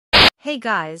Hey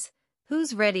guys,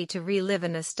 who's ready to relive a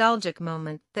nostalgic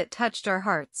moment that touched our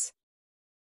hearts?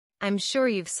 I'm sure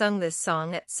you've sung this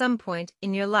song at some point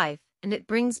in your life, and it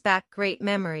brings back great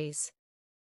memories.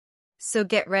 So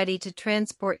get ready to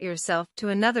transport yourself to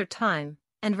another time,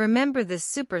 and remember this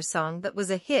super song that was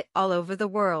a hit all over the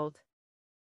world.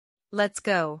 Let's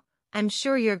go, I'm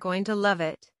sure you're going to love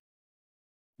it.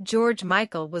 George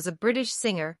Michael was a British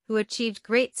singer who achieved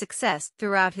great success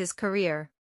throughout his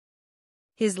career.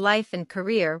 His life and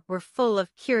career were full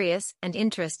of curious and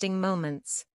interesting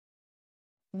moments.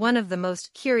 One of the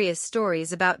most curious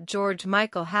stories about George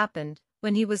Michael happened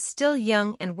when he was still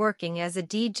young and working as a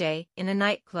DJ in a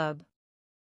nightclub.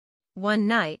 One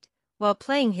night, while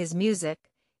playing his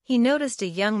music, he noticed a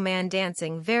young man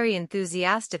dancing very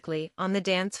enthusiastically on the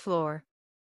dance floor.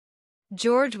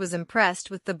 George was impressed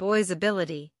with the boy's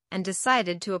ability and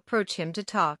decided to approach him to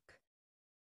talk.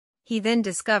 He then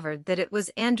discovered that it was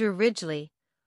Andrew Ridgeley,